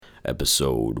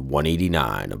episode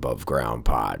 189 Above Ground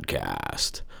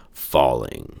Podcast,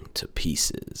 Falling to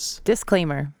Pieces.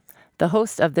 Disclaimer. The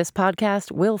hosts of this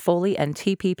podcast, Will Foley and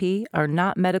TPP, are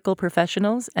not medical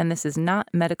professionals, and this is not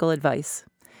medical advice.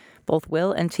 Both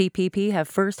Will and TPP have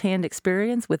firsthand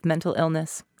experience with mental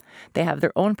illness. They have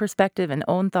their own perspective and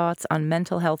own thoughts on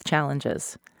mental health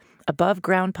challenges. Above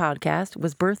Ground Podcast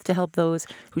was birthed to help those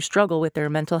who struggle with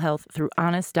their mental health through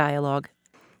honest dialogue.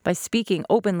 By speaking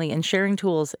openly and sharing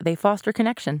tools, they foster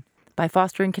connection. By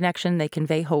fostering connection, they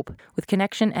convey hope. With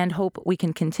connection and hope, we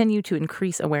can continue to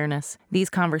increase awareness.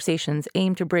 These conversations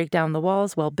aim to break down the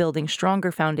walls while building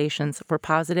stronger foundations for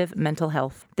positive mental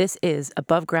health. This is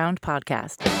Above Ground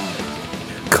Podcast.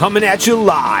 Coming at you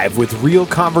live with real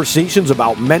conversations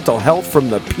about mental health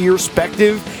from the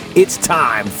perspective, it's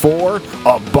time for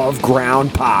Above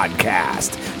Ground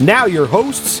Podcast. Now your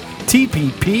hosts,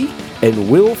 TPP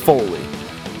and Will Foley.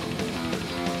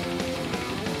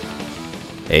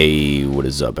 Hey, what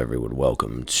is up, everyone?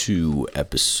 Welcome to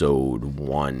episode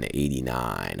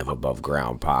 189 of Above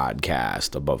Ground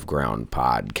Podcast. Above Ground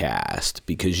Podcast,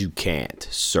 because you can't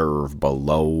serve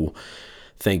below.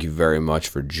 Thank you very much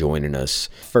for joining us.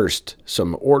 First,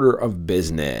 some order of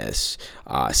business.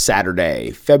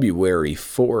 Saturday, February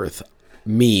 4th,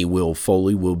 me, Will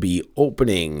Foley, will be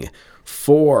opening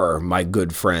for my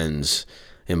good friends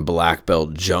in Black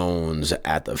Belt Jones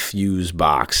at the Fuse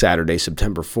Box, Saturday,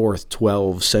 September 4th,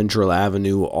 12 Central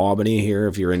Avenue, Albany. Here,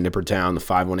 if you're in Nippertown, the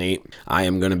 518, I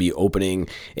am going to be opening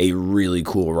a really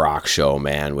cool rock show,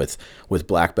 man, with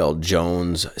Black Belt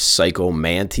Jones,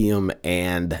 Psychomantium,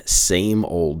 and Same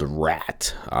Old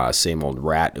Rat. Same Old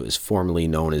Rat, it was formerly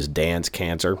known as Dance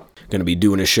Cancer. Going to be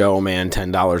doing a show, man,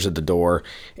 $10 at the door,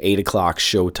 8 o'clock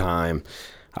showtime.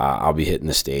 I'll be hitting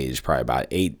the stage probably about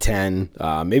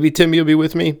 8:10. Maybe Tim, you'll be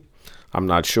with me. I'm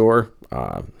not sure.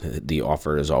 The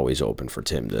offer is always open for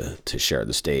Tim to share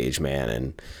the stage, man,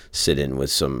 and sit in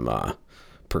with some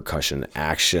percussion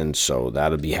action. So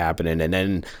that'll be happening. And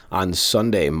then on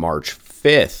Sunday, March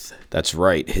 5th, that's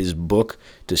right, his book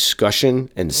discussion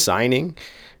and signing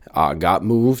got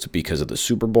moved because of the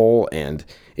Super Bowl, and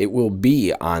it will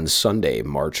be on Sunday,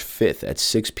 March 5th at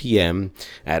 6 p.m.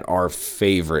 at our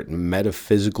favorite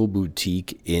metaphysical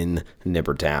boutique in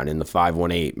Nippertown, in the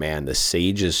 518, man, the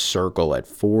Sage's Circle at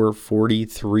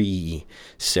 443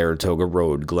 Saratoga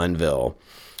Road, Glenville.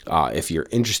 If you're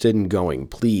interested in going,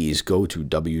 please go to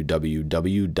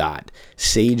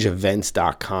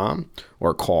www.sageevents.com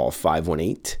or call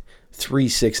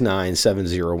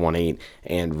 518-369-7018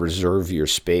 and reserve your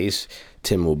space.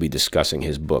 Tim will be discussing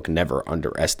his book, Never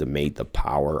Underestimate the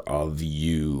Power of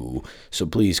You. So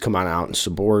please come on out and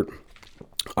support.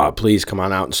 Please come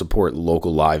on out and support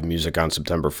local live music on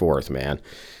September 4th, man.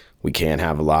 We can't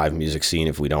have a live music scene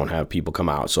if we don't have people come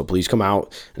out. So please come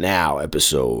out now.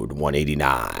 Episode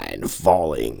 189,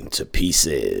 Falling to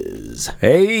Pieces.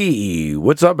 Hey,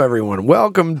 what's up, everyone?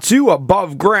 Welcome to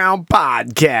Above Ground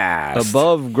Podcast.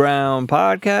 Above Ground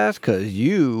Podcast, because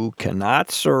you cannot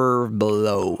serve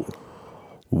below.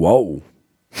 Whoa,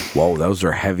 those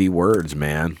are heavy words,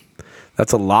 man.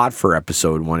 That's a lot for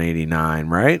episode 189,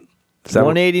 right?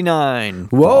 189.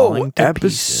 Whoa,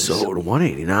 episode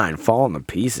 189, falling to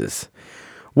pieces.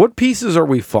 What pieces are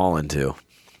we falling to?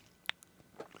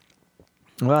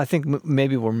 Well, I think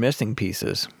maybe we're missing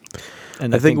pieces.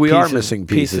 And I think we are missing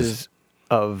pieces.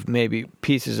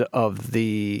 Pieces of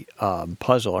the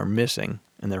puzzle are missing,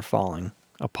 and they're falling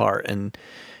apart. And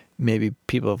maybe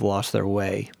people have lost their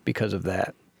way because of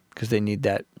that, because they need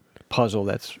that puzzle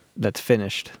that's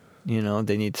finished. You know,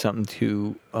 they need something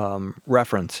to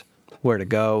reference where to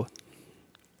go.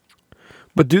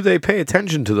 But do they pay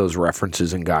attention to those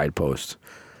references and guideposts?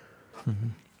 Mm-hmm.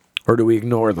 Or do we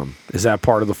ignore them? Is that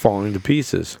part of the falling to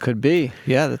pieces? Could be.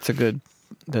 Yeah, that's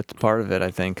part of it,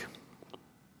 I think.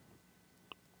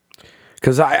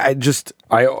 Because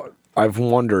I've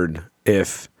wondered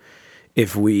if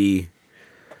we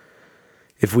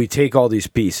take all these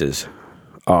pieces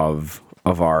of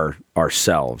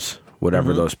ourselves,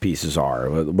 whatever those pieces are,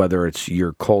 whether it's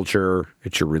your culture,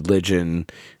 it's your religion,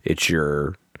 it's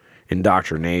your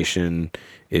indoctrination,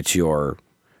 it's your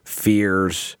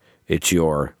fears, it's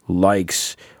your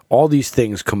likes, all these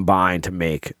things combine to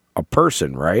make a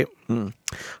person, right?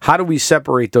 How do we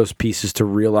separate those pieces to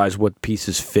realize what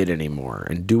pieces fit anymore?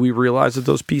 And do we realize that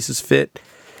those pieces fit?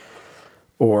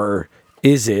 Or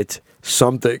is it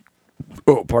something,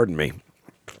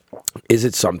 is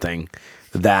it something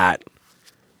that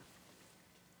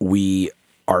we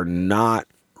are not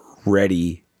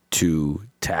ready to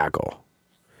tackle?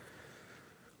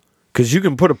 Because you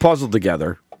can put a puzzle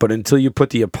together, but until you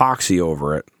put the epoxy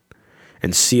over it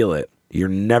and seal it you're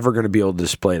never going to be able to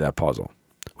display that puzzle,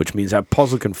 which means that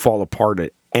puzzle can fall apart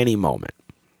at any moment.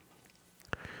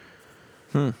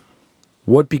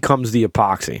 What becomes the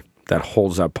epoxy that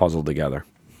holds that puzzle together?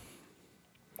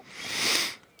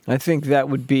 I think that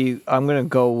would be, I'm going to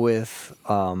go with,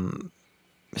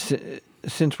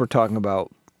 since we're talking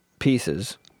about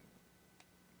pieces,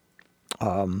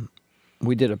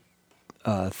 we did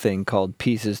a thing called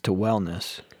Pieces to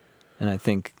Wellness, and I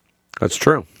think That's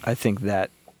true. I think that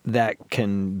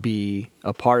can be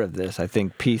a part of this. I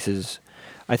think pieces.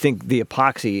 I think the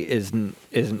epoxy isn't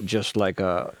just like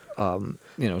a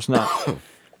it's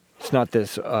not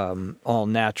this all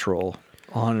natural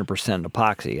 100%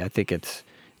 epoxy. I think it's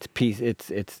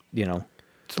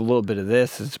a little bit of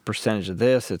this, it's a percentage of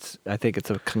this. I think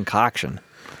it's a concoction.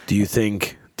 Do you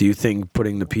think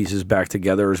putting the pieces back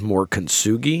together is more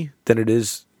kintsugi than it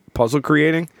is puzzle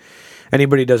creating?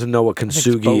 Anybody doesn't know what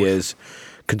kintsugi is?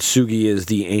 Kintsugi is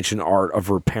the ancient art of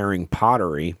repairing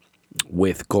pottery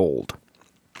with gold.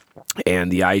 And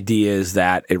the idea is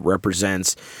that it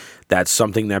represents that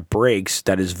something that breaks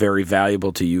that is very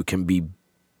valuable to you can be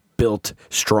built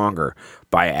stronger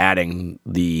by adding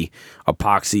the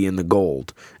epoxy and the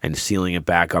gold and sealing it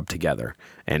back up together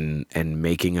and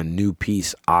making a new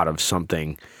piece out of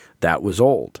something that was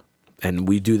old. And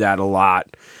we do that a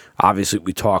lot. Obviously,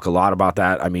 we talk a lot about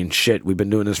that. I mean, shit, we've been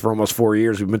doing this for almost 4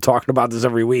 years. We've been talking about this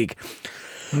every week.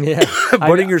 Yeah,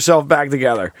 Putting yourself back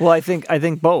together. Well, I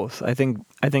think both. I think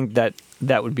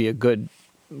that would be a good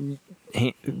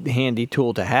handy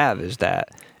tool to have. Is that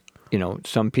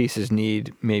some pieces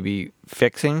need maybe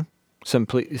fixing. Some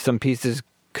pieces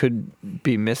could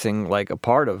be missing like a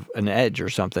part of an edge or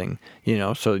something.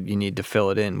 So you need to fill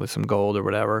it in with some gold or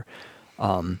whatever.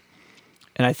 And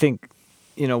I think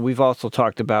we've also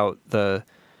talked about the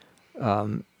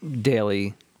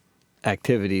daily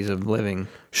activities of living.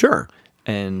 Sure.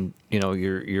 And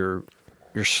your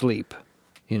sleep,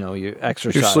 your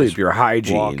exercise, your sleep, your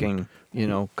hygiene, walking,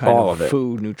 kind all of it.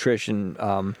 Food, nutrition.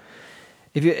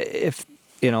 If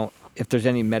there's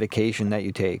any medication that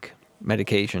you take,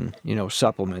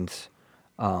 supplements,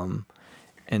 and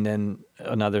then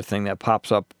another thing that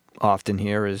pops up often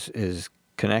here is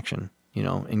connection.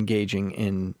 Engaging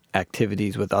in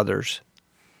activities with others,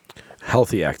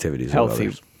 healthy activities with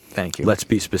others. Thank you. Let's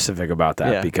be specific about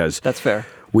that because that's fair.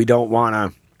 We don't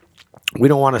want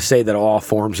to say that all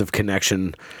forms of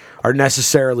connection are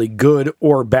necessarily good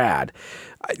or bad.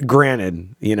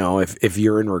 Granted, if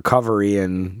you're in recovery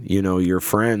and your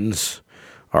friends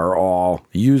are all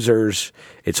users,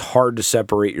 it's hard to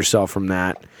separate yourself from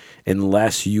that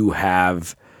unless you've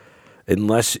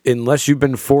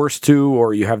been forced to,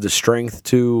 or you have the strength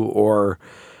to, or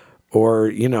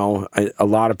a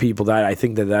lot of people that I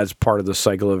think that's part of the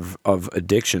cycle of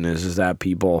addiction is that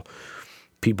people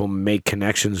make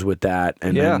connections with that,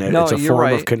 and then it's a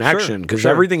form of connection because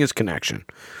everything is connection.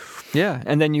 Yeah,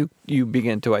 and then you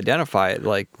begin to identify it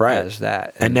as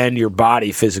that, and then your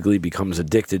body physically becomes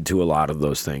addicted to a lot of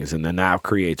those things, and then that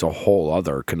creates a whole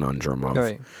other conundrum of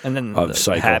and then of the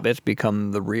cycle. Habits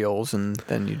become the reals, and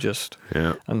then you just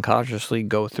unconsciously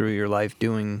go through your life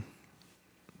doing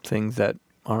things that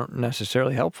aren't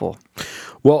necessarily helpful.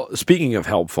 Well, speaking of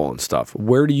helpful and stuff,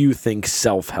 where do you think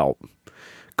self-help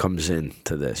comes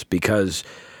into this? Because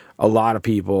a lot of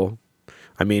people,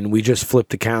 we just flipped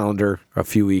the calendar a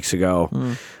few weeks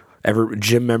ago. Every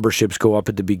gym memberships go up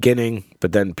at the beginning,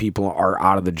 but then people are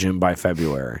out of the gym by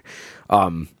February.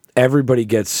 Everybody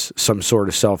gets some sort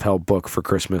of self-help book for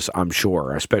Christmas, I'm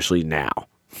sure, especially now.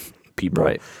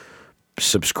 People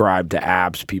subscribe to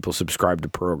apps, people subscribe to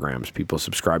programs, people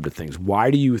subscribe to things.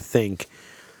 Why do you think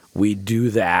we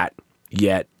do that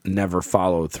yet never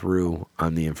follow through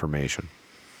on the information?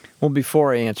 Well,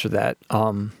 before I answer that,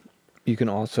 you can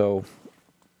also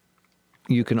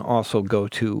go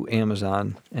to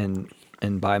Amazon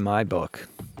and buy my book,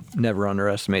 Never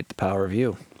Underestimate the Power of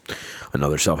You.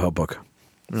 Another self-help book.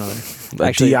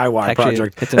 DIY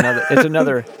project. It's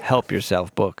another help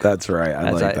yourself book. That's right.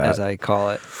 I like that. As I call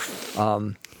it.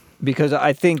 Because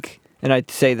I think, and I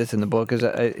say this in the book, is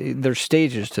there's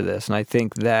stages to this, and I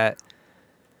think that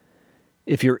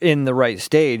if you're in the right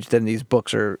stage, then these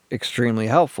books are extremely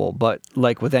helpful. But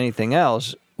like with anything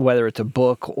else, whether it's a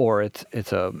book or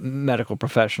it's a medical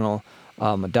professional,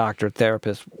 a doctor,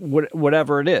 therapist,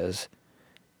 whatever it is,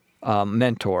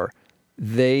 mentor,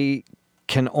 they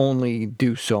can only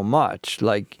do so much.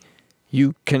 Like,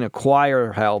 you can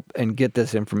acquire help and get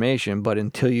this information, but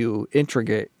until you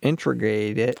integrate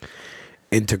it.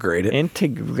 I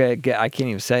can't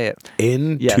even say it.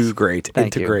 Integrate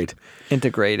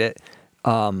it.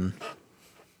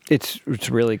 It's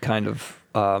really kind of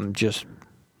just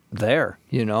there.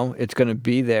 It's going to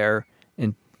be there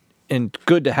and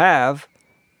good to have,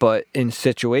 but in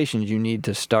situations you need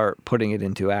to start putting it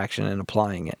into action and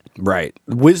applying it. Right.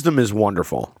 Wisdom is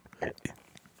wonderful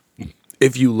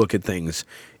if you look at things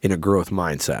in a growth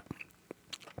mindset.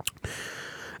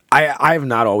 I have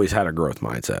not always had a growth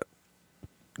mindset.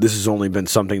 This has only been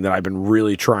something that I've been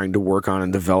really trying to work on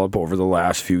and develop over the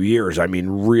last few years. I mean,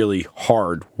 really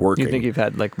hard working. You think you've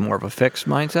had like more of a fixed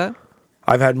mindset?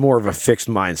 I've had more of a fixed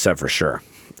mindset for sure.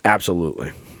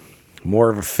 Absolutely. More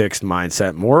of a fixed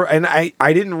mindset. And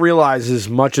I didn't realize, as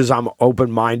much as I'm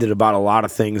open-minded about a lot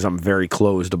of things, I'm very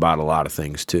closed about a lot of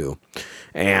things too.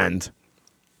 And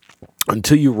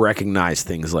until you recognize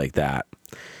things like that,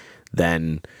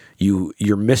 then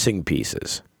you're missing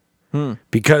pieces.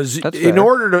 Because in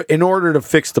order to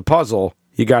fix the puzzle,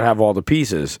 you got to have all the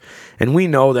pieces. And we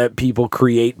know that people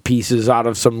create pieces out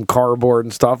of some cardboard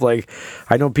and stuff. Like,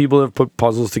 I know people have put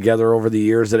puzzles together over the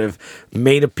years that have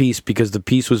made a piece because the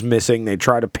piece was missing. They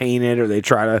try to paint it or they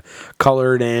try to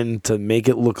color it in to make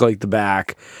it look like the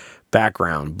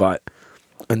background. But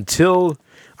until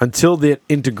the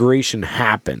integration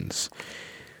happens,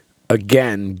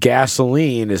 again,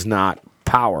 gasoline is not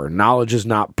power. Knowledge is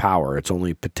not power. It's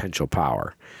only potential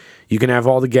power. You can have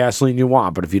all the gasoline you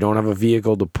want, but if you don't have a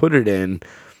vehicle to put it in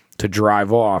to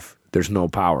drive off, there's no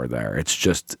power there. It's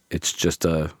just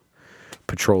a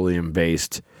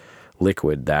petroleum-based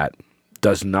liquid that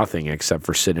does nothing except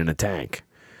for sit in a tank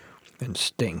and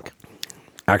stink.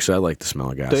 Actually, I like the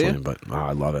smell of gasoline, but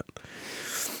I love it.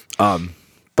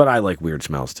 But I like weird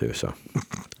smells too. So,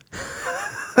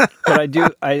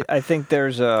 but I think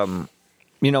there's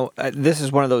this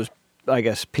is one of those, I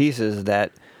guess, pieces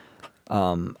that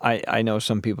I know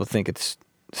some people think it's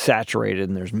saturated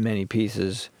and there's many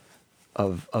pieces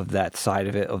of that side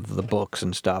of it, of the books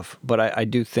and stuff. But I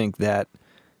do think that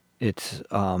it's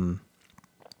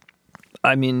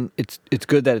it's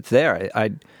good that it's there.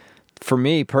 For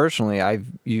me personally, I've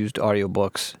used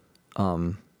audiobooks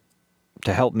to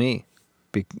help me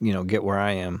get where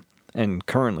I am and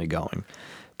currently going,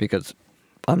 because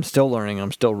I'm still learning,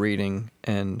 I'm still reading,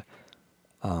 and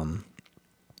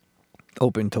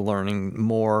open to learning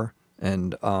more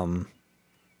and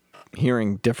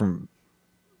hearing different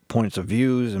points of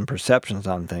views and perceptions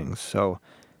on things. So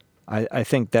I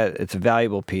think that it's a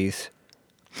valuable piece.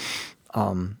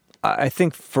 I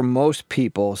think for most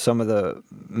people, some of the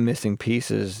missing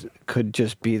pieces could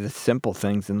just be the simple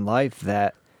things in life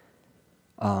that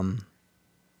are,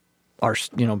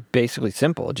 basically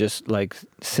simple, just like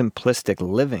simplistic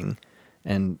living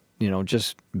and,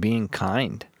 just being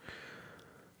kind,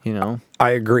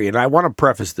 I agree. And I want to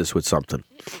preface this with something.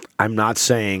 I'm not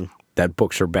saying that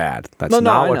books are bad. That's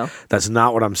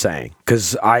not what I'm saying.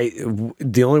 Because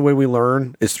the only way we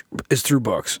learn is through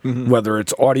books, whether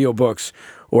it's audiobooks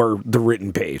or the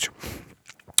written page.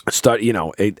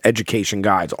 Education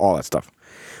guides, all that stuff.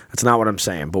 That's not what I'm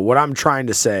saying. But what I'm trying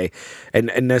to say,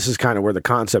 and this is kind of where the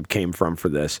concept came from for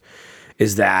this,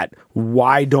 is that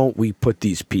why don't we put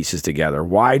these pieces together?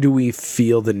 Why do we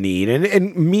feel the need,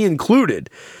 and me included,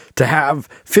 to have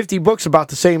 50 books about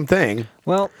the same thing?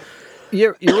 Well,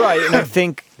 you're right. And I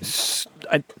think, this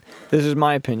is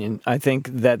my opinion, I think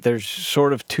that there's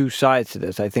sort of two sides to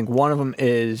this. I think one of them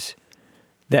is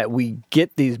that we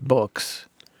get these books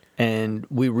and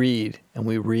we read and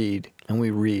we read and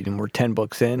we read, and we're 10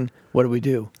 books in. What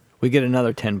do? We get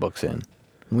another 10 books in.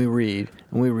 And we read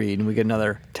and we read and we get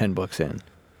another 10 books in,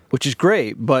 which is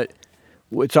great, but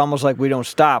it's almost like we don't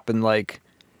stop. And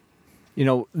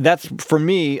that's, for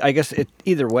me, I guess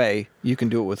either way, you can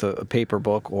do it with a paper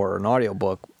book or an audio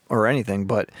book or anything.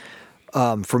 But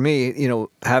for me,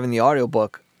 having the audio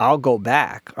book, I'll go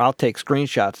back. I'll take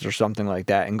screenshots or something like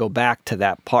that and go back to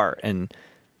that part and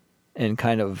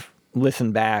kind of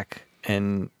listen back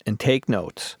and take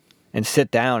notes and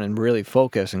sit down and really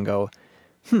focus and go,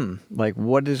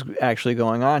 what is actually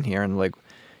going on here? And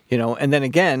and then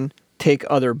again, take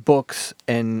other books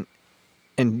and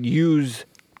use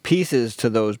pieces to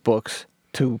those books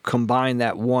to combine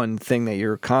that one thing that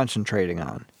you're concentrating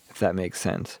on, if that makes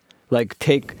sense. Like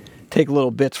take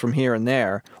little bits from here and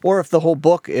there, or if the whole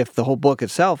book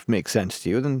itself makes sense to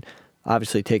you, then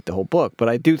obviously take the whole book. But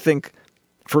I do think,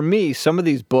 for me, some of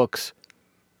these books,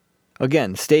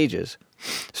 again, stages.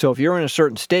 So if you're in a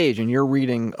certain stage and you're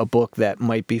reading a book that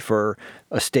might be for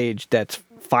a stage that's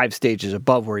 5 stages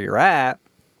above where you're at,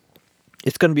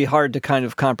 it's going to be hard to kind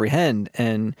of comprehend.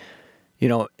 And,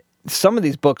 some of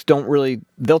these books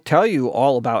they'll tell you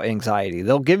all about anxiety.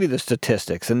 They'll give you the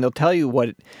statistics and they'll tell you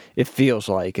what it feels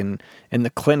like and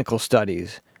the clinical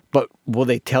studies. But will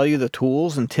they tell you the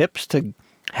tools and tips to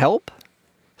help?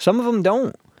 Some of them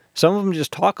don't. Some of them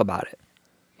just talk about it,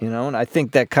 and I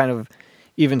think that kind of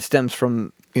even stems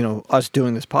from, us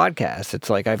doing this podcast. It's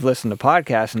like I've listened to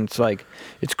podcasts and it's like,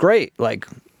 it's great. Like,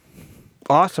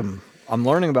 awesome. I'm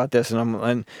learning about this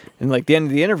and like the end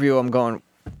of the interview, I'm going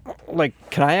like,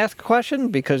 can I ask a question?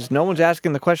 Because no one's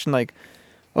asking the question like,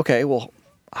 okay, well,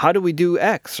 how do we do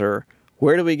X or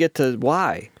where do we get to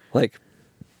Y? Like,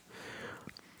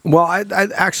 well, I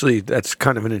actually, that's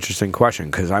kind of an interesting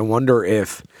question because I wonder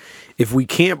if we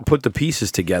can't put the pieces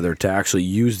together to actually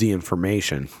use the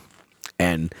information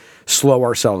and slow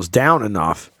ourselves down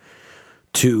enough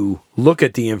to look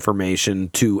at the information,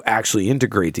 to actually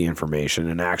integrate the information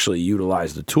and actually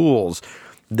utilize the tools,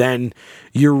 then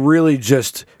you're really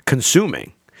just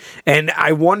consuming. And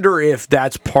I wonder if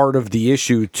that's part of the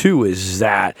issue too, is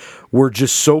that we're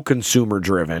just so consumer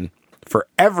driven for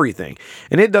everything.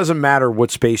 And it doesn't matter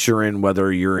what space you're in,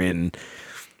 whether you're in,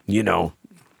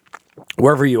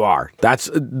 wherever you are. That's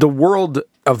the world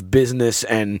of business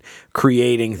and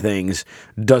creating things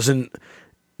doesn't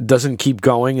keep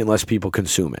going unless people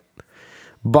consume it.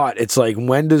 But it's like,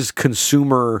 when does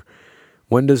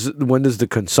the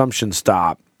consumption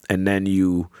stop and then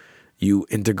you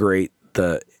integrate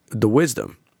the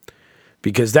wisdom?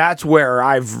 Because that's where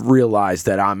I've realized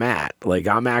that I'm at. Like,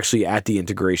 I'm actually at the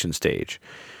integration stage.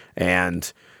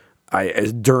 And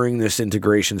during this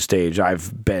integration stage,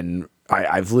 I've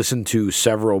listened to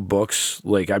several books.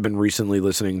 Like, I've been recently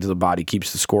listening to The Body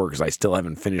Keeps the Score because I still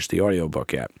haven't finished the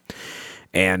audiobook yet.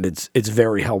 And it's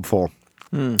very helpful.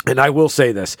 And I will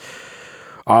say this.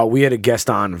 We had a guest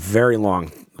on very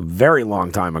long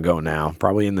time ago now,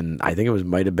 probably I think it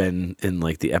might have been in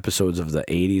like the episodes of the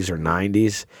 80s or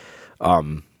 90s.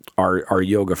 Our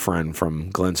yoga friend from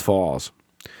Glens Falls,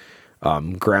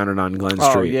 grounded on Glen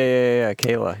Street. Yeah.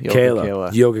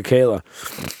 Kayla. Yoga Kayla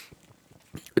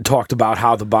talked about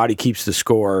how The Body Keeps the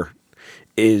Score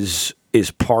is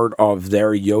part of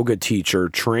their yoga teacher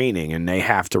training, and they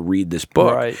have to read this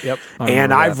book. Right. Yep.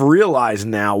 And I've realized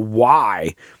now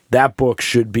why that book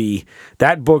should be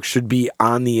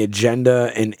on the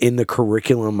agenda and in the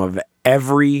curriculum of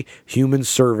every human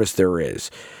service there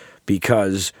is,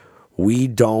 because we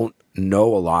don't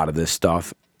know a lot of this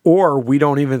stuff, or we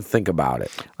don't even think about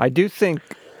it. I do think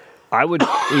I would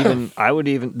even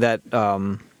that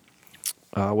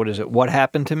what is it? What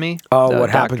Happened to Me? Oh, What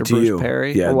Happened Dr. to Bruce You?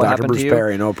 Perry? Yeah, Dr. Bruce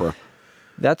Perry and Oprah.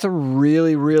 That's a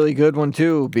really, really good one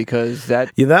too, because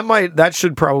that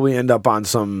should probably end up on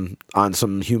some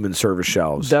human service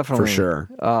shelves. Definitely, for sure.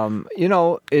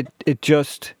 It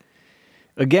just,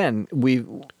 again,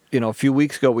 a few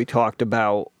weeks ago we talked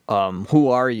about who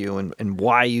are you and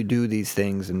why you do these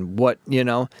things and what,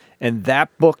 and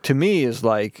that book to me is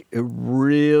like, it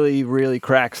really, really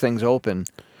cracks things open.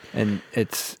 And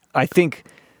I think,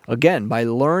 again, by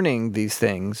learning these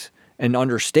things and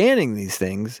understanding these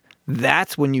things,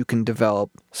 that's when you can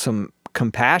develop some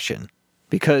compassion.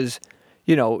 Because,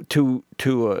 to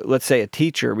let's say a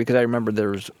teacher, because I remember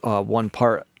there was one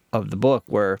part of the book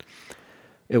where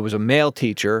it was a male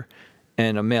teacher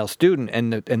and a male student,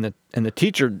 and the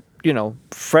teacher,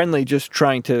 friendly, just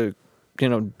trying to,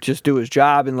 just do his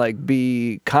job and like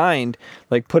be kind,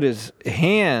 like put his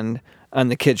hand on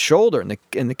the kid's shoulder,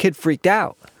 and the kid freaked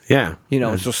out. Yeah.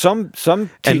 So some teachers,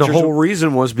 and the whole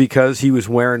reason was because he was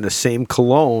wearing the same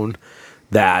cologne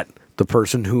that the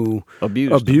person who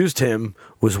abused him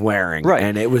was wearing. Right.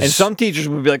 And it was, and some teachers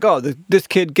would be like, "Oh, this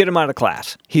kid, get him out of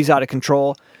class. He's out of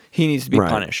control. He needs to be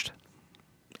punished."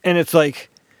 And it's like,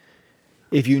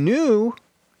 if you knew,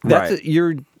 that's I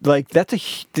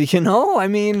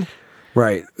mean.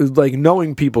 Right, like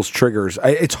knowing people's triggers.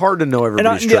 It's hard to know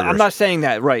everybody's triggers. I'm not saying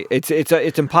that. Right,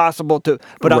 it's impossible to.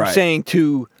 But I'm saying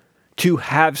to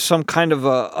have some kind of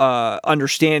a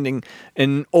understanding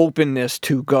and openness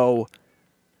to go,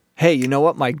 hey, you know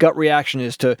what? My gut reaction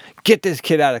is to get this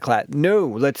kid out of class. No,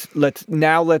 let's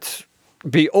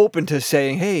be open to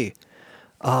saying, hey,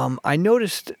 I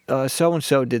noticed so and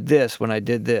so did this when I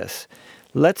did this.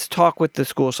 Let's talk with the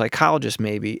school psychologist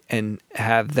maybe and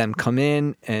have them come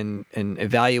in and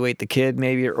evaluate the kid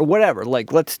maybe or whatever.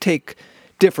 Like, let's take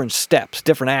different steps,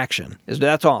 different action.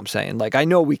 That's all I'm saying. Like, I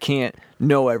know we can't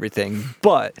know everything,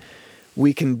 but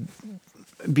we can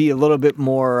be a little bit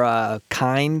more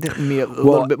kind, be a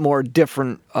little bit more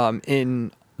different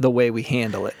in the way we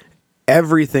handle it.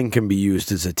 Everything can be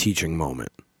used as a teaching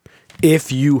moment. If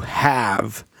you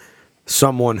have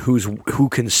someone who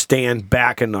can stand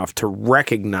back enough to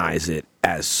recognize it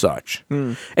as such.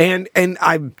 And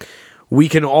we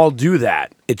can all do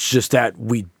that. It's just that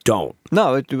we don't.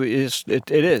 No, it is.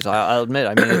 I'll admit.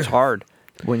 I mean, it's hard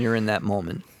when you're in that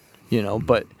moment,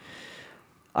 but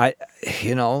I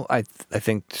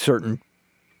think certain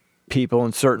people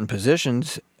in certain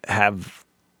positions have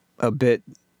a bit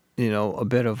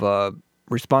of a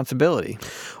responsibility.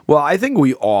 Well, I think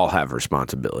we all have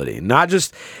responsibility. Not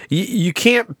just you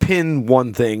can't pin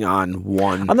one thing on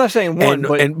one. I'm not saying one,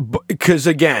 but because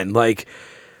again, like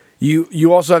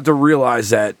you also have to realize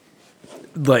that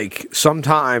like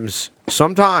sometimes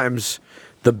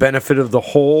the benefit of the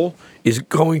whole is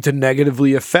going to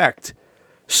negatively affect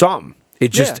some.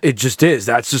 It just is.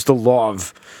 That's just the law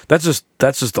of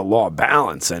the law of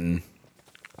balance and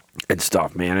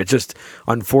stuff, man. It just,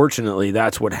 unfortunately,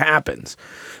 that's what happens.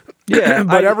 Yeah,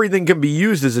 but everything can be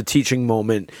used as a teaching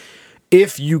moment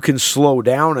if you can slow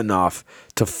down enough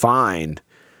to find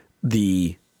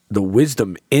the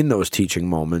wisdom in those teaching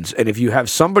moments, and if you have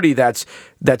somebody that's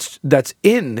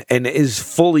in and is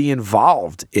fully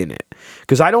involved in it.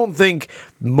 Because I don't think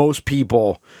most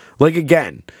people, like,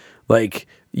 again, like,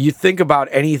 you think about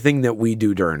anything that we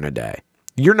do during the day.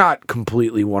 You're not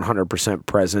completely 100%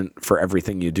 present for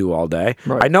everything you do all day.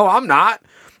 Right. I know I'm not.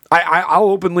 I'll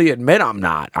openly admit I'm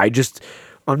not. I just,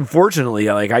 unfortunately,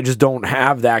 like, I just don't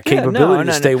have that capability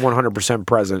to stay 100%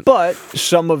 present. But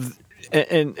some of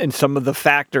the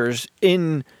factors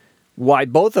in why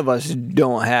both of us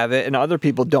don't have it and other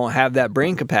people don't have that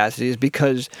brain capacity is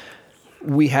because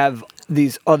we have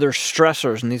these other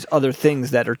stressors and these other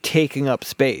things that are taking up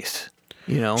space,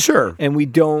 Sure. And we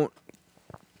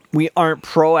aren't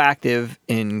proactive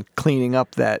in cleaning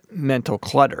up that mental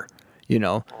clutter,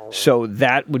 So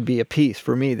that would be a piece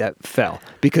for me that fell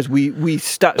because we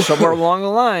stopped somewhere along the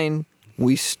line.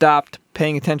 We stopped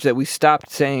paying attention. That we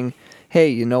stopped saying, "Hey,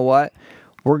 you know what?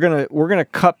 We're gonna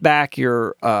cut back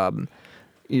your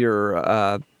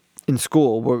in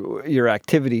school your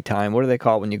activity time. What do they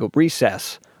call it when you go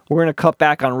recess? We're gonna cut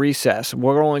back on recess.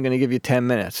 We're only gonna give you 10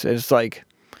 minutes." It's like,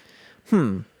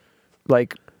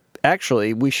 like.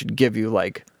 Actually, we should give you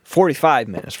like 45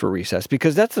 minutes for recess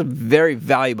because that's a very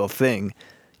valuable thing.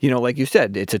 Like you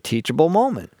said, it's a teachable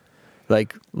moment.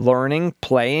 Like learning,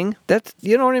 playing, that's,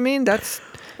 you know what I mean? They're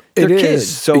kids.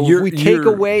 So if we take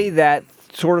away that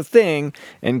sort of thing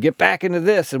and get back into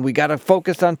this and we got to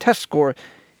focus on test score,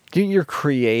 you're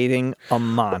creating a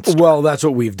monster. Well, that's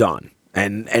what we've done.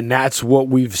 And that's what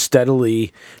we've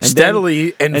steadily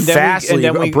and fastly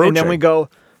approaching. And then we go,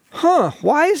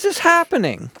 why is this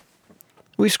happening?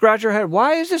 We scratch our head.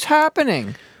 Why is this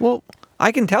happening? Well,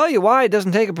 I can tell you why. It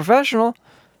doesn't take a professional.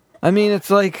 I mean,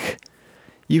 it's like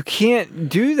you can't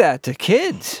do that to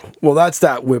kids. Well, that's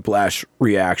that whiplash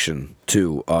reaction,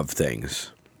 too, of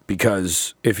things.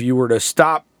 Because if you were to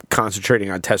stop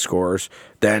concentrating on test scores,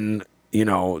 then, they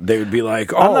would be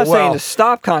like, I'm not saying to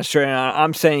stop concentrating on it.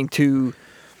 I'm saying to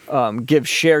give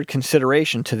shared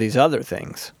consideration to these other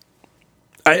things.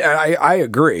 I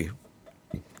agree.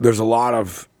 There's a lot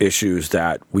of issues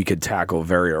that we could tackle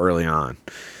very early on.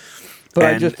 But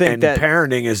I just think that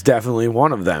parenting is definitely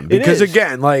one of them. Because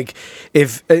again, like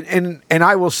if and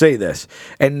I will say this,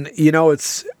 and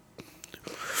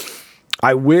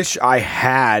I wish I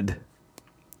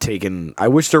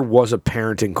wish there was a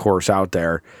parenting course out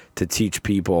there to teach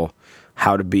people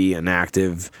how to be an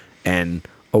active and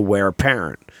aware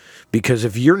parent. Because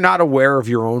if you're not aware of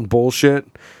your own bullshit,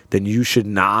 then you should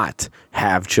not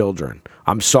have children.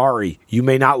 I'm sorry. You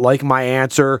may not like my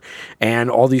answer,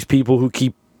 and all these people who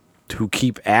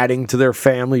keep adding to their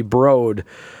family brood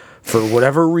for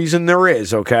whatever reason there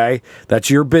is, okay? That's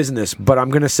your business. But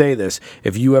I'm going to say this.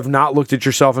 If you have not looked at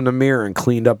yourself in the mirror and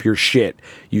cleaned up your shit,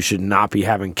 you should not be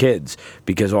having kids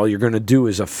because all you're going to do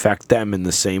is affect them in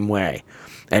the same way.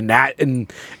 And I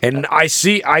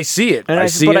see it.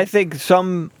 I think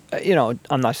some,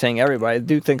 I'm not saying everybody. I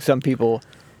do think some people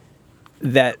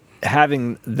that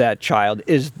having that child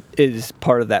is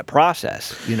part of that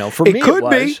process. For me, it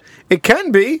was. It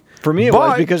can be. For me, it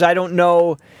was because I don't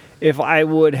know if I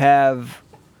would have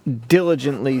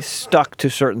diligently stuck to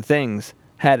certain things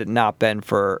had it not been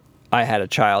for I had a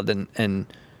child. And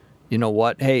you know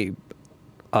what? Hey,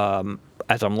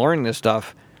 as I'm learning this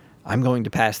stuff, I'm going to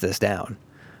pass this down.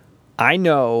 I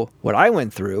know what I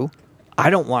went through. I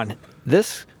don't want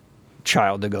this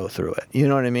child to go through it. You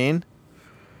know what I mean?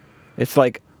 It's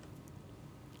like,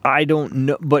 I don't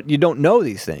know, but you don't know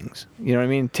these things, you know what I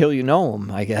mean, until you know them,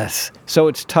 I guess. So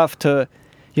it's tough to,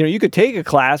 you could take a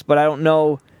class, but I don't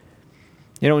know,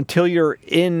 until you're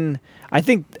in, I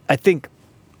think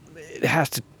it has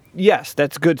to, yes,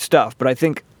 that's good stuff, but I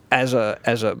think as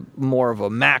a more of a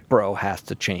macro has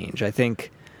to change. I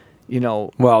think,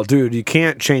 Well, dude, you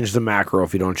can't change the macro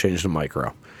if you don't change the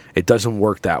micro. It doesn't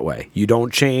work that way. You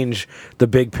don't change the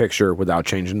big picture without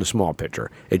changing the small picture.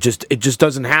 It just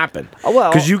doesn't happen. Well,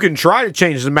 because you can try to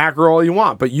change the macro all you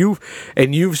want, but you've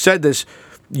said this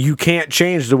you can't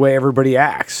change the way everybody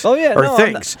acts Oh, yeah, or no,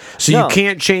 thinks. So no. you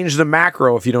can't change the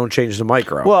macro if you don't change the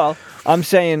micro. Well, I'm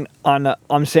saying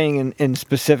in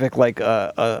specific like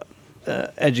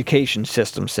education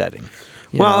system setting.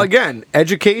 you Well, know? again,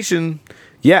 education,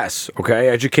 yes, okay.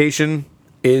 Education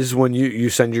is when you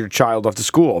send your child off to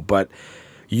school, but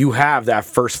you have that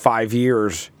first 5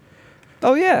 years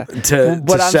Oh yeah. to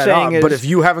What I'm set saying up. But is- if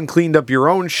you haven't cleaned up your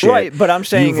own shit, Right, but I'm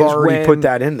saying you've is already when- put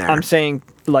that in there. I'm saying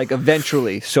like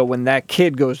eventually. So when that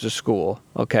kid goes to school,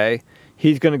 okay,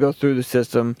 he's going to go through the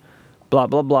system, blah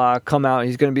blah blah, come out.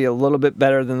 He's going to be a little bit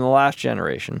better than the last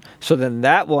generation. So then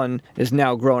that one is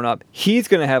now grown up. He's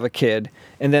going to have a kid,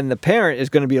 and then the parent is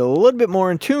going to be a little bit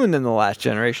more in tune than the last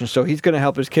generation. So he's going to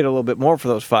help his kid a little bit more for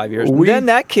those 5 years. Then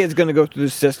that kid's going to go through the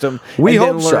system We and hope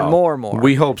then learn so. more and more.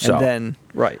 We hope so. And then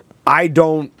right. I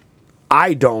don't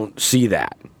see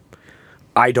that.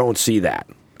 I don't see that.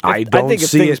 I don't think if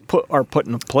see things it. are put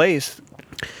in place,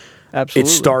 absolutely.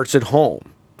 It starts at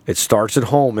home. It starts at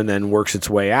home and then works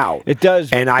its way out. It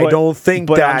does, And I but- don't think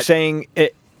but that. I'm saying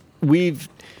it.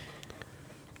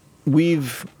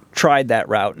 We've tried that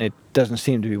route and it doesn't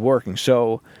seem to be working.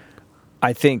 So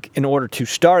I think in order to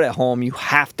start at home, you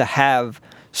have to have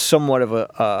somewhat of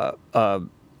a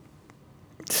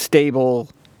stable,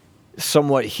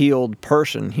 somewhat healed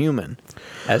person, human,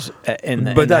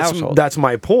 in but the household. that's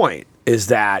my point, is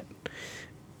that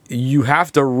you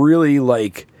have to really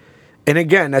like, and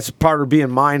again, that's part of being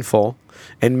mindful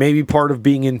and maybe part of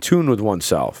being in tune with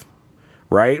oneself,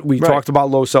 right? We Right. talked about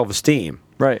low self-esteem.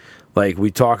 Right. Like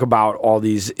we talk about all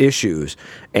these issues,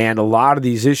 and a lot of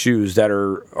these issues that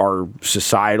are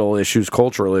societal issues,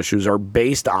 cultural issues, are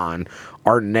based on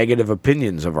our negative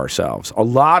opinions of ourselves. A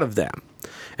lot of them,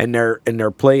 and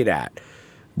they're played at.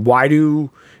 Why do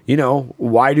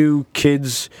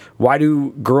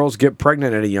girls get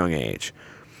pregnant at a young age,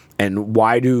 and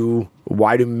why do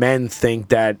men think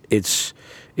that it's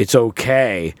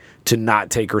okay to not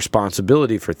take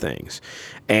responsibility for things,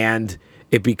 and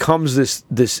it becomes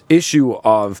this issue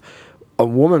of a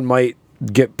girl might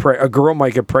get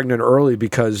pregnant early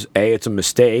because A, it's a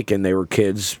mistake and they were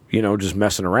kids, just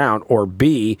messing around, or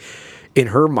B, in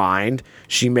her mind,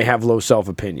 she may have low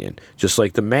self-opinion, just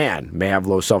like the man may have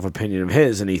low self-opinion of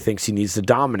his, and he thinks he needs to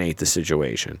dominate the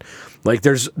situation. Like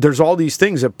there's all these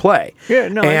things at play. Yeah.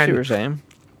 No, I see what And- you're saying.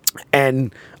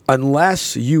 and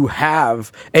unless you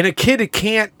have, and a kid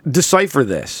can't decipher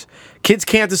this. Kids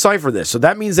can't decipher this. So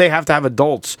that means they have to have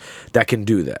adults that can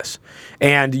do this.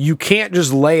 And you can't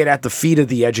just lay it at the feet of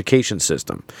the education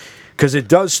system, because it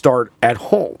does start at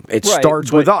home. It Right,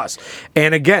 starts but- with us.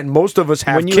 And again, most of us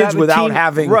have When you kids have a without teen-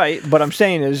 having right. But I'm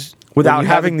saying is without when you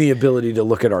have having the ability to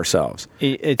look at ourselves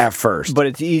it's, at first. But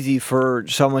it's easy for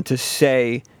someone to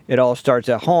say it all starts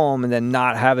at home and then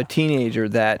not have a teenager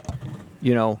that,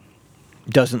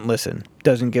 doesn't listen,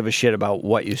 doesn't give a shit about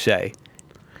what you say.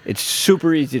 It's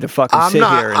super easy to fucking sit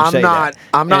here and say that.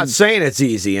 I'm not And- saying it's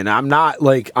easy, and I'm not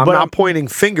But not I'm- pointing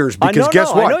fingers, I because know, guess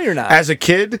no, what? I know you're not. As a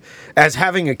kid, as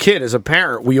having a kid, as a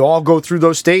parent, we all go through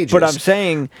those stages. But I'm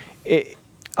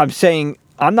saying,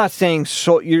 I'm not saying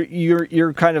so.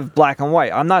 You're kind of black and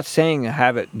white. I'm not saying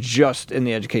have it just in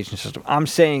the education system. I'm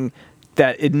saying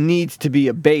that it needs to be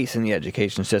a base in the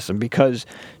education system, because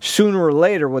sooner or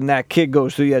later, when that kid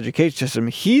goes through the education system,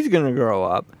 he's going to grow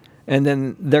up, and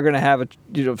then they're going to have a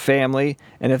family,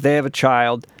 and if they have a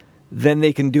child, then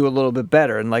they can do a little bit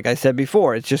better. And like I said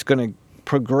before, it's just going to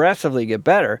progressively get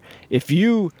better.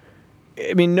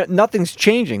 Nothing's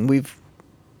changing. We've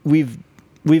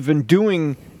been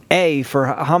doing A for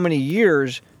how many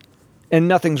years, and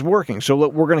nothing's working. So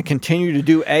look, we're going to continue to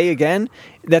do A again.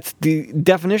 That's the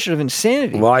definition of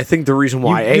insanity. Well, I think the reason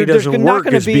why A there's doesn't not work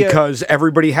gonna is be because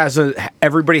everybody has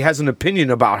an opinion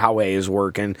about how A is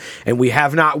working, and we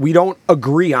don't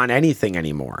agree on anything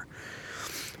anymore.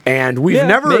 And we've Yeah,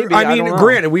 never. maybe, I don't know.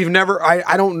 Granted, we've never.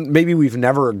 I don't. Maybe we've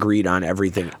never agreed on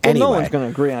everything. Well, anyway, no one's going to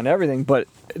agree on everything, but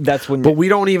that's when. But we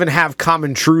don't even have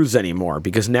common truths anymore,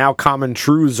 because now common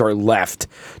truths are left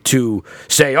to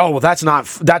say, oh, well,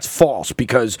 that's false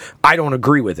because I don't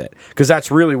agree with it. Because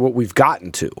that's really what we've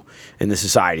gotten to in the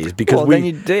society, is because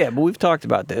but we've talked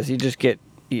about this. You just get.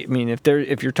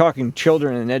 If you're talking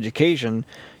children and education,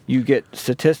 you get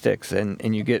statistics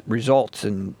and you get results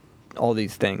and all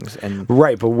these things. And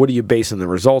right, but what are you basing the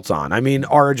results on? I mean,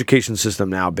 our education system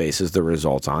now bases the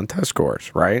results on test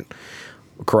scores, right?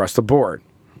 Across the board.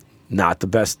 Not the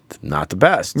best. No,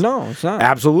 it's not.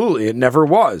 Absolutely, it never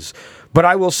was. But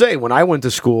I will say, when I went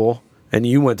to school and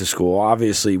you went to school,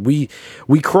 obviously we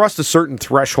crossed a certain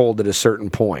threshold at a certain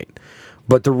point.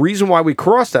 But the reason why we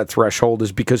crossed that threshold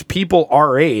is because people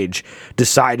our age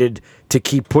decided to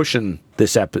keep pushing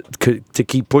this.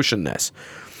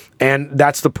 And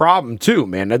that's the problem too,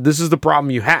 man. This is the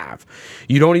problem you have.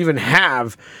 You don't even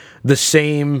have the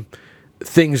same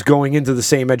things going into the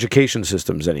same education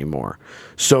systems anymore.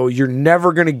 So you're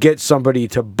never going to get somebody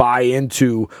to buy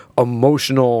into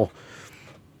emotional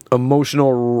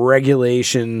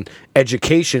regulation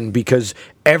education because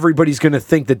everybody's going to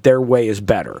think that their way is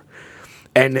better.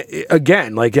 And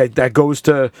again, like that goes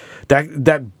to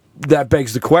that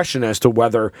begs the question as to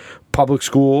whether public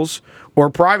schools or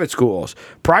private schools.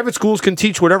 Private schools can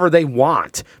teach whatever they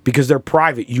want because they're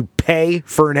private. You pay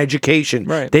for an education.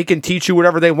 Right. They can teach you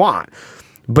whatever they want.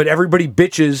 But everybody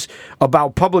bitches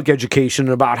about public education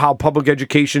and about how public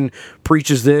education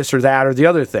preaches this or that or the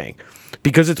other thing.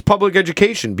 Because it's public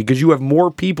education, because you have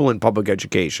more people in public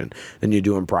education than you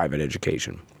do in private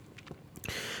education.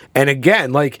 And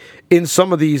again, like in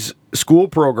some of these school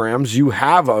programs, you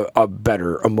have a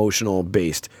better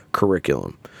emotional-based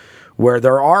curriculum, where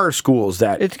there are schools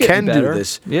that can do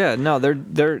this. Yeah, no,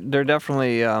 they're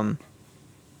definitely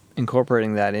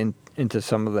incorporating that into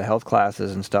some of the health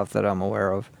classes and stuff that I'm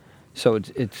aware of. So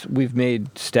it's we've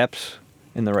made steps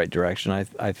in the right direction.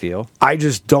 I feel. I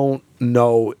just don't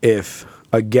know if,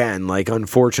 again, like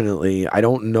unfortunately, I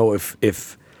don't know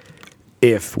if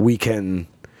we can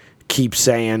keep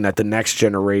saying that the next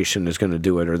generation is going to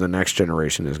do it or the next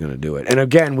generation is going to do it. And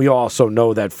again, we also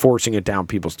know that forcing it down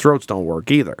people's throats don't work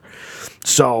either.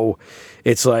 So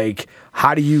it's like,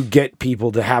 how do you get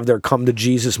people to have their come to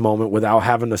Jesus moment without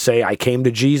having to say, I came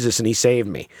to Jesus and he saved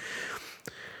me?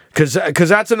 Because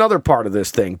that's another part of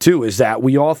this thing too, is that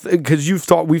we all, because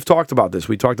we've talked about this.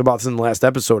 We talked about this in the last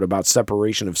episode about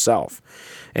separation of self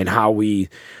and how we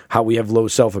have low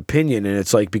self-opinion. And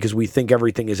it's like, because we think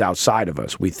everything is outside of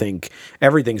us. We think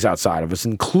everything's outside of us,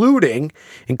 including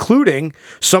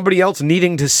somebody else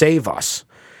needing to save us.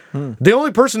 The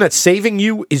only person that's saving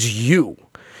you is you.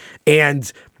 And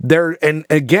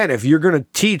again, if you're going to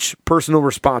teach personal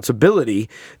responsibility,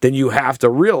 then you have to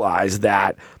realize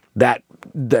that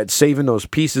saving those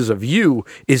pieces of you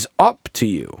is up to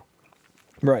you.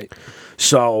 Right.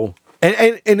 So,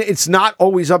 and it's not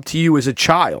always up to you as a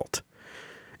child.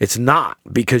 It's not,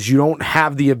 because you don't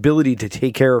have the ability to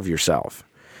take care of yourself.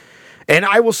 And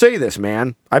I will say this,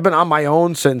 man. I've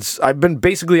been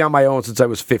basically on my own since I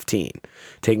was 15,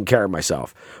 taking care of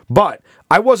myself. But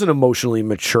I wasn't emotionally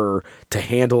mature to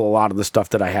handle a lot of the stuff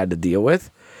that I had to deal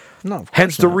with. No,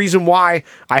 hence the reason why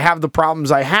I have the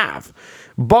problems I have.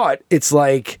 But it's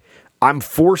like I'm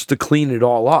forced to clean it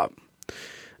all up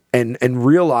and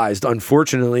realized,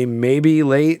 unfortunately, maybe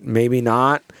late, maybe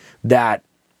not, that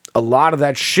a lot of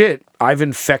that shit I've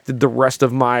infected the rest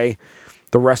of my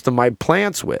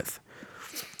plants with.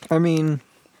 I mean,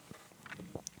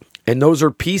 and those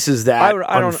are pieces that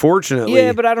unfortunately.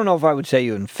 Yeah, but I don't know if I would say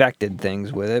you infected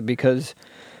things with it, because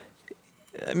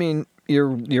I mean,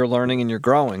 you're learning and you're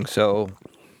growing. So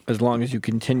as long as you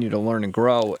continue to learn and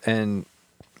grow and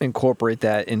incorporate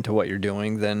that into what you're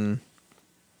doing, then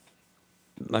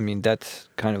I mean, that's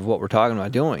kind of what we're talking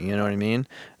about doing. You know what I mean?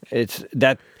 It's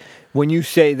that when you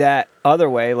say that other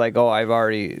way, like, oh, I've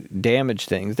already damaged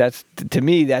things. That's, to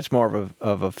me, that's more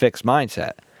of a fixed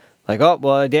mindset. Like, oh,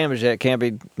 well, I damaged it. Can't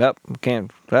be.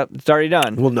 It's already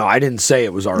done. Well, no, I didn't say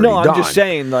it was already done. No, I'm just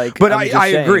saying, like. But I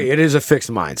agree. It is a fixed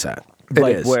mindset. It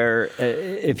is. Where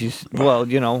if you,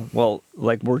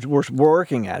 like we're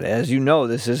working at it. As you know,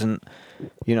 this isn't.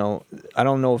 I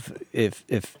don't know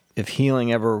if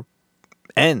healing ever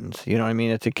ends. You know what I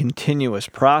mean? It's a continuous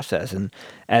process, and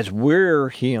as we're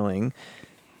healing,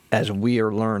 as we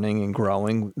are learning and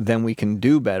growing, then we can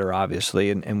do better,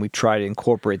 obviously, and we try to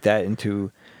incorporate that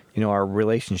into, our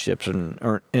relationships and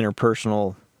our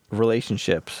interpersonal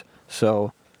relationships.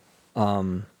 So,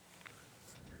 we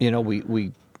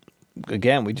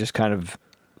just kind of,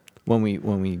 when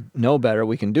we know better,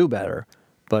 we can do better.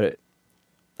 But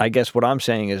I guess what I'm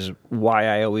saying is why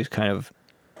I always kind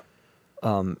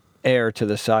of err to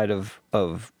the side of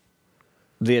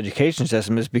the education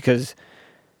system is because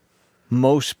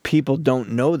most people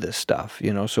don't know this stuff,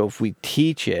 So if we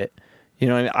teach it,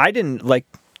 I didn't, like,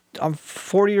 I'm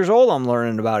 40 years old, I'm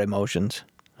learning about emotions.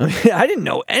 I mean, I didn't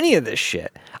know any of this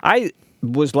shit. I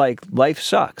was like, life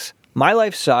sucks. My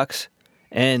life sucks,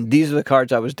 and these are the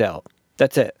cards I was dealt.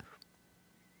 That's it.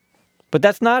 But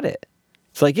that's not it.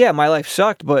 It's like, yeah, my life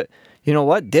sucked, but you know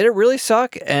what? Did it really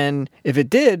suck? And if it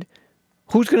did,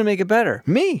 who's going to make it better?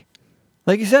 Me.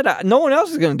 Like you said, no one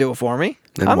else is going to do it for me.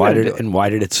 And why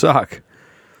did it suck?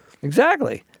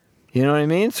 Exactly. You know what I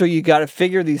mean? So you got to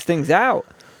figure these things out.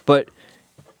 But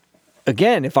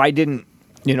again, if I didn't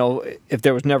if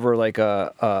there was never like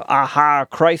a aha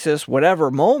crisis,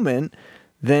 whatever moment,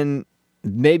 then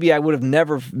maybe I would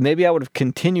have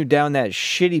continued down that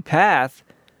shitty path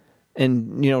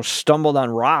and, stumbled on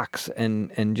rocks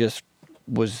and just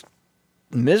was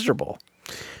miserable.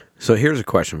 So here's a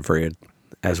question for you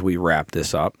as we wrap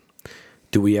this up.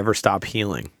 Do we ever stop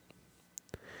healing?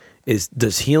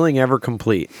 Does healing ever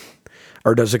complete?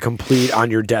 Or does it complete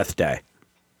on your death day?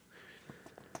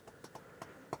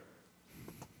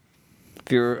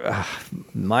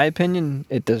 My opinion,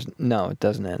 it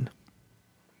doesn't end.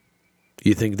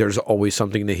 You think there's always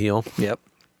something to heal? Yep.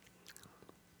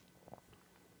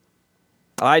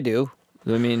 I do.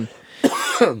 I mean,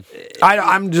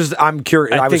 I'm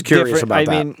curious. I was curious about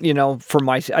that. I mean,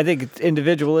 I think it's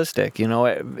individualistic.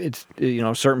 It's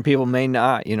certain people may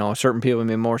not. Certain people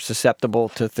may be more susceptible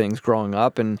to things growing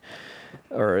up, and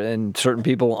certain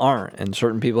people aren't, and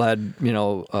certain people had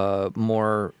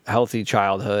more healthy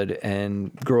childhood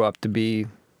and grew up to be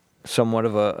somewhat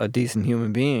of a decent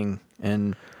human being.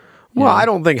 And I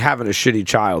don't think having a shitty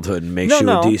childhood makes you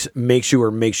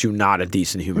not a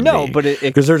decent human being. No, but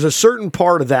because there's a certain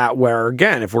part of that where,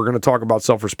 again, if we're going to talk about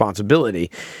self-responsibility,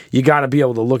 you got to be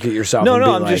able to look at yourself.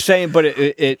 I'm just saying, but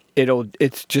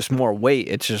it's just more weight.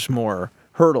 It's just more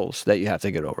hurdles that you have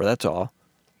to get over. That's all.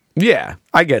 Yeah,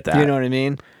 I get that. You know what I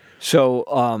mean? So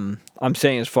I'm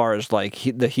saying, as far as like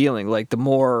the healing, like the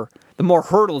more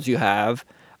hurdles you have,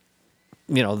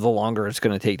 the longer it's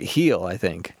going to take to heal. I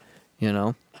think.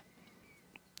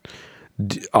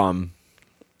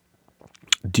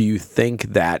 Do you think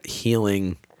that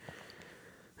healing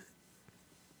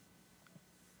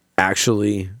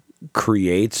actually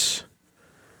creates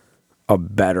a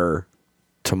better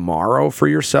tomorrow for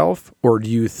yourself, or do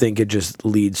you think it just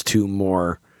leads to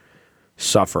more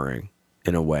suffering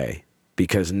in a way?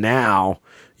 Because now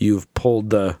you've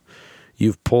pulled the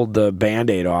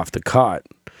Band-Aid off the cut,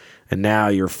 and now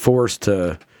you're forced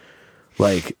to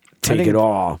take it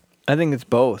all. I think it's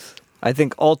both. I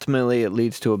think ultimately it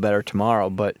leads to a better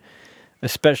tomorrow, but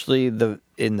especially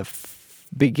in the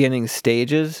beginning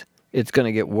stages, it's going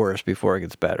to get worse before it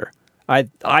gets better.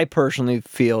 I personally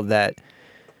feel that the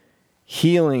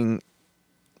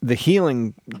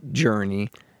healing journey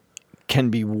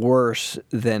can be worse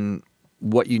than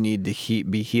what you need to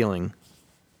be healing.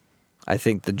 I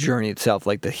think the journey itself,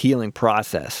 like the healing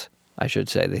process, I should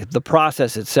say, the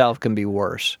process itself can be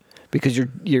worse because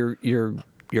you're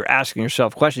asking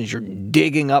yourself questions. You're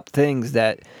digging up things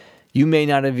that you may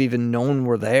not have even known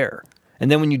were there. And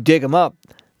then when you dig them up,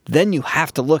 then you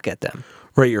have to look at them.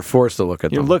 Right, you're forced to look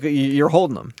at them. You're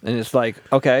holding them. And it's like,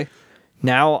 okay,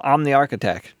 now I'm the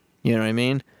architect. You know what I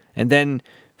mean? And then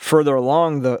further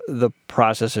along the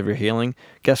process of your healing,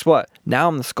 guess what? Now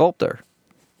I'm the sculptor.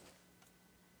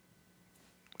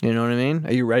 You know what I mean?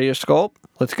 Are you ready to sculpt?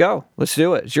 Let's go. Let's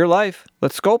do it. It's your life.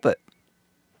 Let's sculpt it.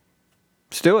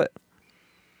 Let's do it.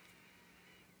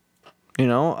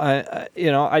 I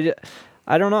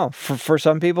don't know. For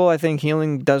some people, I think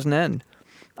healing doesn't end.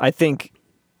 I think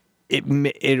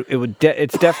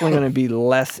it's definitely going to be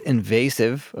less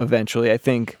invasive eventually. I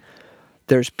think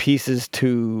there's pieces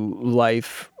to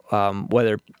life,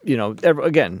 whether,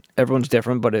 again, everyone's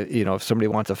different, but if somebody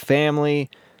wants a family,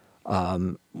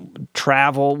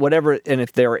 travel, whatever, and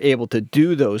if they're able to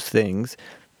do those things,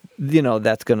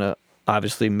 that's going to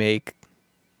obviously make,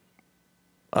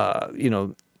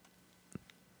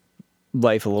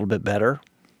 life a little bit better.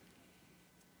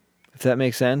 If that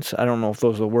makes sense. I don't know if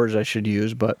those are the words I should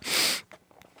use, but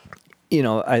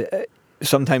I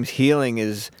sometimes healing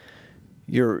is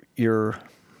you're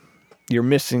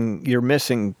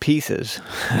missing pieces.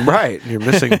 Right, you're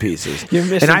missing pieces. You're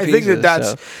missing and I pieces, think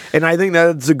I think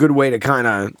that's a good way to kind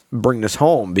of bring this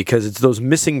home, because it's those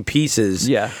missing pieces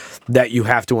that you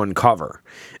have to uncover.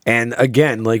 And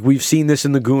again, like we've seen this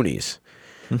in the Goonies.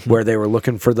 Where they were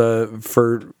looking for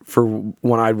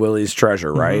One-Eyed Willie's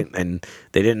treasure, right? Mm-hmm. And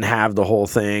they didn't have the whole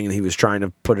thing, and he was trying to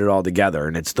put it all together.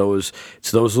 And it's those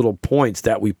little points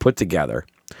that we put together.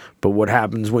 But what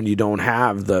happens when you don't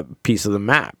have the piece of the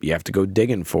map? You have to go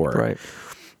digging for it, right?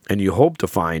 And you hope to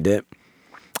find it.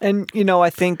 And I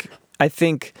think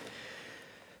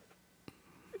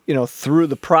through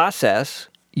the process,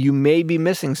 you may be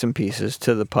missing some pieces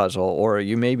to the puzzle, or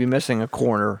you may be missing a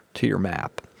corner to your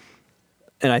map.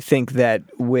 And I think that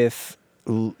with,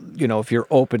 if you're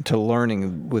open to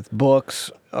learning with books,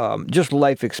 just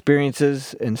life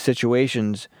experiences and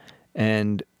situations,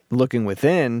 and looking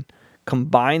within,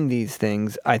 combine these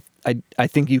things, I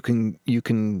think you can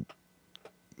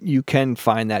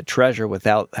find that treasure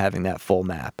without having that full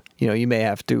map. You may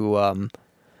have to,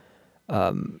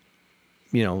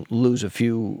 lose a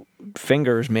few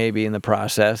fingers maybe in the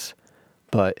process,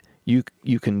 but you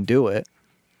can do it.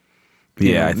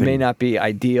 Yeah, It may not be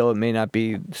ideal. It may not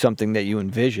be something that you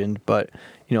envisioned, but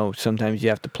sometimes you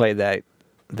have to play that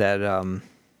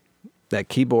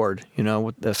keyboard,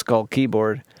 with the skull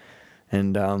keyboard,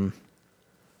 and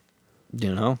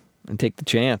and take the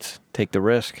chance, take the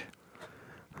risk.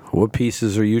 What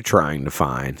pieces are you trying to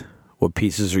find? What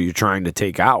pieces are you trying to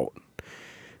take out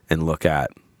and look at?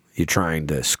 You're trying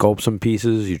to sculpt some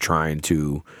pieces. You're trying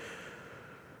to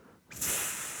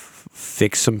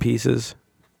fix some pieces.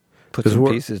 Put some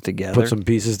pieces together.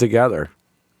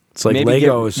 It's like Maybe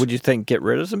Legos. Would you think get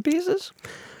rid of some pieces?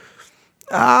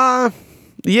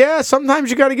 Yeah, sometimes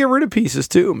you got to get rid of pieces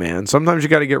too, man. Sometimes you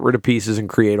got to get rid of pieces and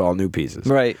create all new pieces.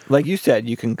 Right. Like you said,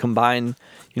 you can combine,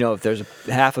 if there's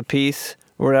half a piece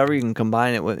or whatever, you can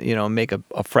combine it with, make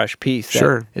a fresh piece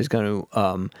that is going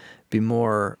to be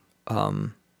more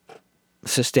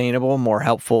sustainable, more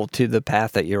helpful to the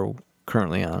path that you're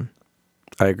currently on.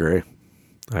 I agree.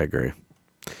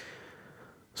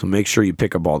 So make sure you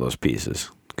pick up all those pieces,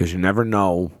 because you never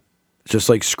know. Just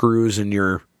like screws in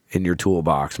your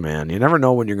toolbox, man. You never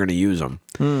know when you're going to use them.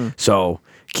 So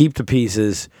keep the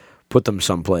pieces, put them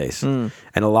someplace. And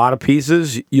a lot of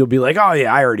pieces, you'll be like, oh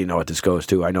yeah, I already know what this goes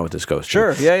to. I know what this goes to.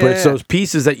 Sure, yeah. But it's those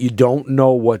pieces that you don't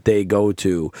know what they go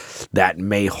to that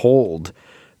may hold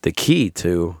the key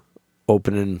to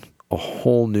opening a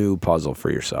whole new puzzle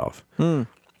for yourself.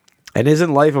 And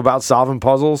isn't life about solving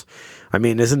puzzles? I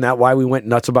mean, isn't that why we went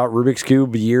nuts about Rubik's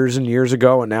Cube years and years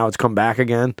ago, and now it's come back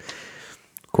again?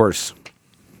 Of course.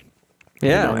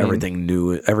 Yeah. Everything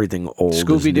new, everything old.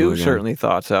 Scooby-Doo certainly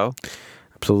thought so.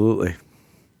 Absolutely.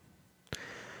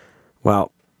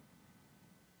 Well,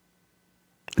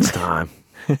 it's time.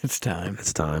 It's time.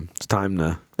 It's time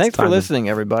to... Thanks for listening,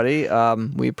 everybody.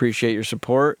 We appreciate your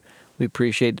support. We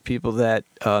appreciate the people that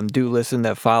do listen,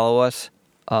 that follow us,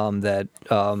 that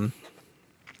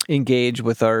engage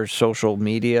with our social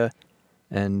media.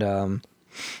 And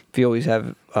if you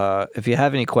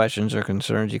have any questions or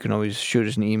concerns, you can always shoot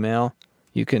us an email.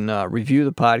 You can review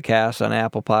the podcast on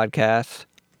Apple Podcasts.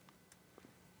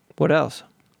 What else?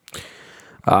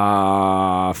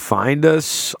 Find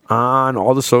us on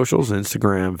all the socials: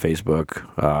 Instagram,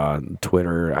 Facebook,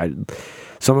 Twitter.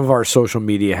 Some of our social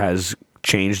media has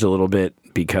changed a little bit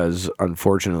because,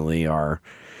 unfortunately, our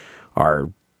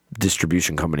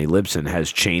distribution company Libsyn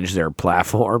has changed their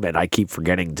platform, and I keep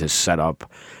forgetting to set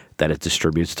up that it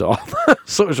distributes to all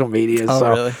social media. Oh, so,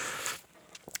 really?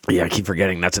 Yeah, I keep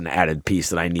forgetting that's an added piece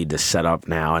that I need to set up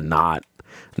now, and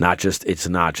it's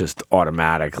not just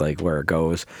automatic like where it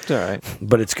goes. It's all right.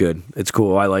 But it's good. It's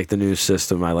cool. I like the new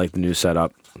system. I like the new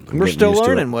setup. We're still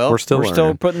learning, Will. We're still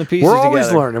putting the pieces together. We're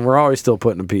always learning. We're always still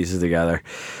putting the pieces together.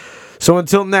 So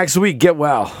until next week, get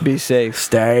well. Be safe.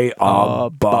 Stay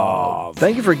above.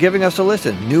 Thank you for giving us a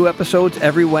listen. New episodes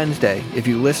every Wednesday. If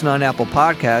you listen on Apple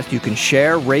Podcasts, you can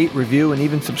share, rate, review, and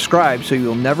even subscribe so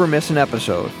you'll never miss an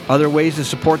episode. Other ways to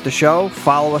support the show: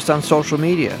 follow us on social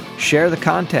media, share the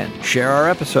content, share our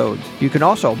episodes. You can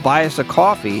also buy us a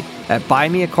coffee at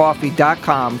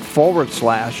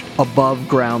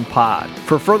buymeacoffee.com/abovegroundpod.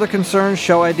 For further concerns,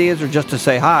 show ideas, or just to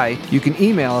say hi, you can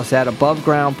email us at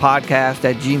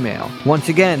abovegroundpodcast@gmail.com. Once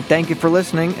again, thank you for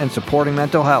listening and supporting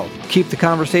mental health. Keep the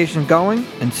conversation going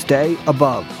and stay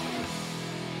above.